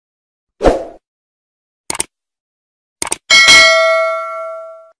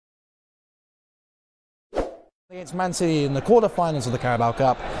It's Man City in the quarter-finals of the Carabo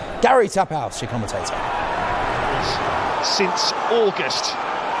Cup. Gary Taphouse, your commentator. Since August.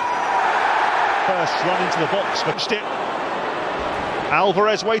 First run into the box, but it.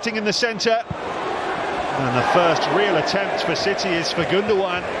 Alvarez waiting in the centre. And the first real attempt for City is for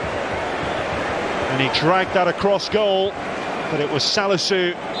Gundogan. And he dragged that across goal, but it was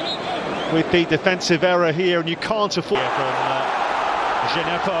Salisu with the defensive error here, and you can't afford from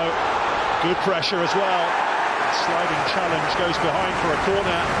Genepo. Good pressure as well. Sliding challenge goes behind for a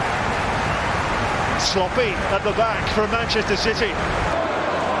corner. Sloppy at the back from Manchester City.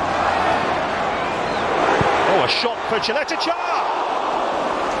 Oh, a shot for Chileta.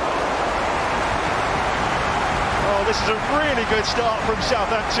 Oh, this is a really good start from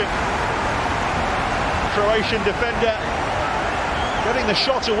Southampton. Croatian defender getting the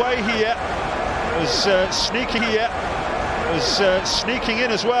shot away here. It was sneaking here. It was sneaking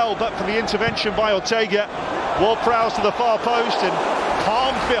in as well, but for the intervention by Ortega. Ward-Prowse to the far post and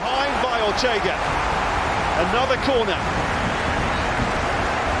palmed behind by Ortega. Another corner.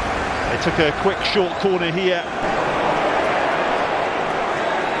 They took a quick short corner here.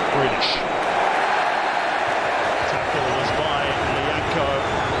 Grealish. Tackle was by Lianco.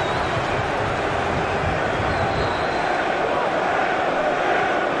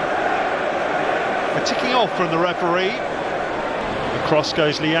 A ticking off from the referee. Across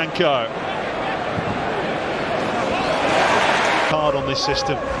goes Lianco. Hard on this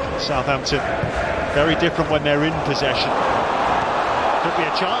system, Southampton. Very different when they're in possession. Could be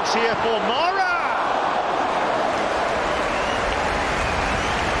a chance here for Mara.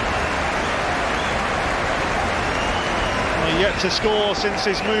 Well, yet to score since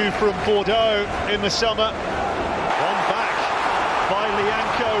his move from Bordeaux in the summer. One back by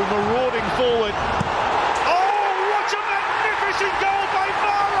Lianco, marauding forward. Oh, what a magnificent goal by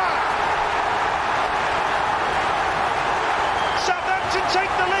Mara! Southampton take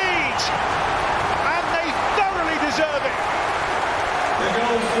the lead, and they thoroughly deserve it. The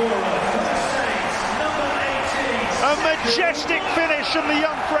goal scorer for the Saints, number 18. A majestic finish from the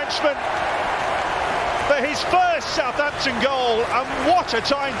young Frenchman for his first Southampton goal, and what a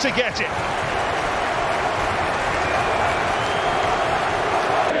time to get it.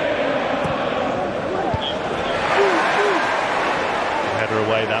 Header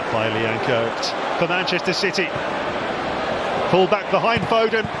away that by Lianco for Manchester City. Pulled back behind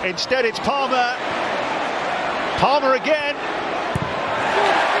Foden. Instead, it's Palmer. Palmer again.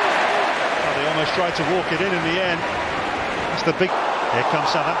 Oh, they almost tried to walk it in the end. That's the big. Here comes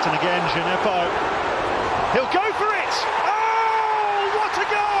Southampton again. Genepo. He'll go for it. Oh, what a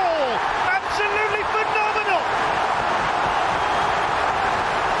goal! Absolutely phenomenal.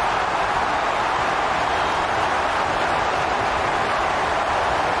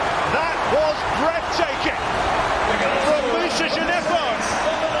 That was breathtaking.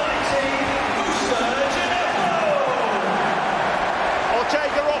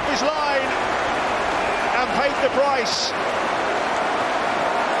 Ortega off his line and paid the price.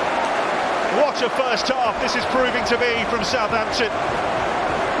 What a first half this is proving to be from Southampton.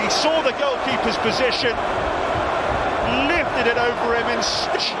 He saw the goalkeeper's position, lifted it over him and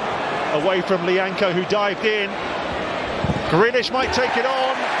away from Lianco, who dived in. Grealish might take it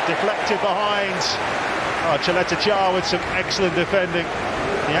on, deflected behind. Oh, Chileta with some excellent defending.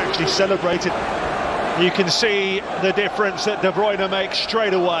 He actually celebrated. You can see the difference that De Bruyne makes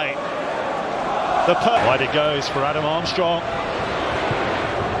straight away. Wide it goes for Adam Armstrong.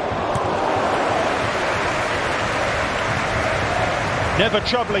 Never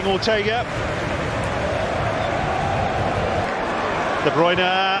troubling Ortega. De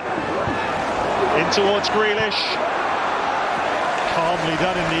Bruyne in towards Grealish. Calmly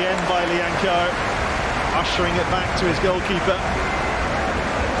done in the end by Lianco. Ushering it back to his goalkeeper.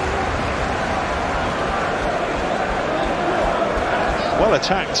 Well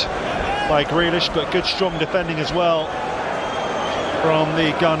attacked by Grealish, but good strong defending as well from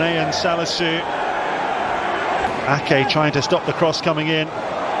the Ghanaian Salisu. Ake trying to stop the cross coming in.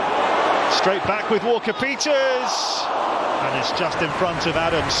 Straight back with Walker-Peters. And it's just in front of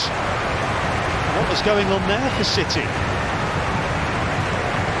Adams. What was going on there for City?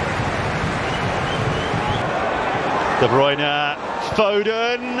 De Bruyne,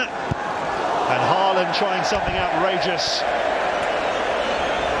 Foden, and Haaland trying something outrageous.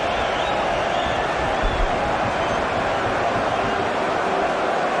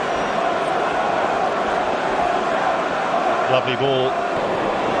 Lovely ball.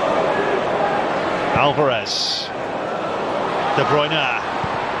 Alvarez. De Bruyne.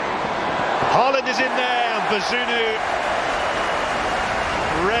 Haaland is in there, and Bazunu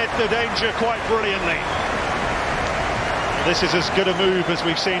read the danger quite brilliantly. This is as good a move as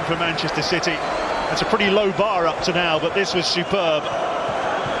we've seen from Manchester City. It's a pretty low bar up to now, but this was superb.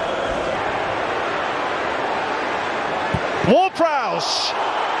 Ward-Prowse!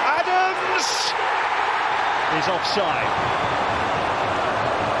 Adams is offside.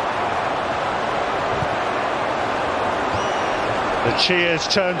 The cheers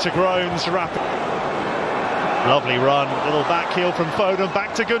turn to groans rapidly. Lovely run, little back heel from Foden,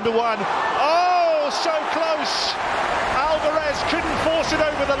 back to Gundogan. Oh, so close! Alvarez couldn't force it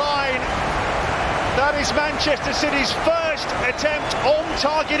over the line. That is Manchester City's first attempt on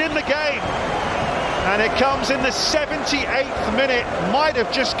target in the game. And it comes in the 78th minute, might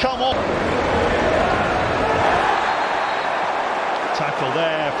have just come on. Tackle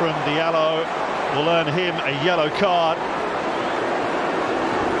there from Diallo will earn him a yellow card.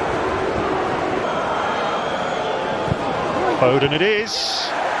 Foden it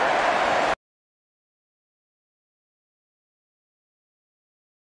is.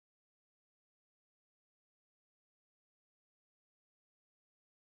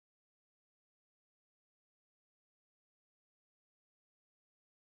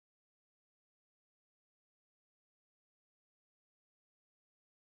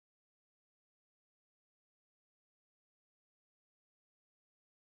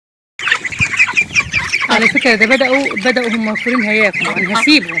 على فكرة ده بدأوا هم مفكرين هياكلوا.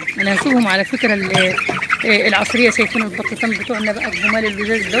 أنا هسيبهم على فكرة. العصرية شايفين البطيطان بتوعنا بقى الجمال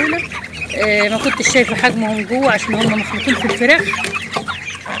اللزاز دولة. ما كنتش شايفة حجمهم جوه عشان هم مخلوطين في الفراخ.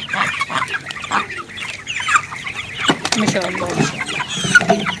 ما شاء الله ما شاء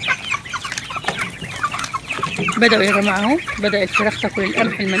الله. بدأوا يا جماعة اهو، بدأ الفراخ تاكل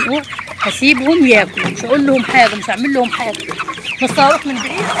القمح المنقوع. هسيبهم ياكلوا، مش هقول لهم حاجة، مش هعمل لهم حاجة، بس هروح من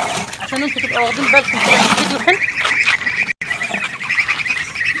بعيد عشان انتوا تبقوا واخدين بالكم كده. الفيديو حلو.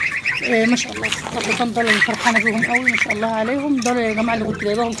 ما شاء الله البطيطان دول اللي فرحانة بيهم قوي، ما شاء الله عليهم. دول يا جماعة اللي كنت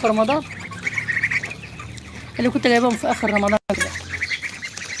جايباهم في رمضان، اللي كنت جايباهم في آخر رمضان كده.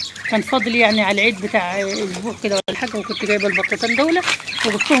 كان فاضل يعني على العيد بتاع اسبوع كده ولا حاجه، وكنت جايبه البطيطان دول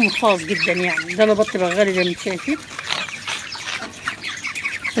وجبتهم خاص جدا يعني. ده بط بغالي زي ما انتم شايفين.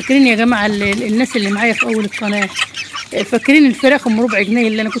 فاكرين يا جماعه الناس اللي معايا في اول القناه، فاكرين الفراخ ام ربع جنيه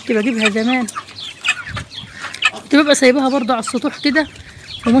اللي انا كنت بجيبها زمان؟ كنت ببقى سايباها برضه على السطوح كده،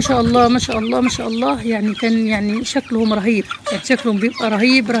 وما شاء الله ما شاء الله ما شاء الله يعني. كان يعني شكلهم رهيب، كان شكلهم بيبقى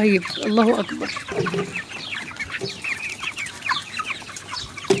رهيب رهيب. الله اكبر.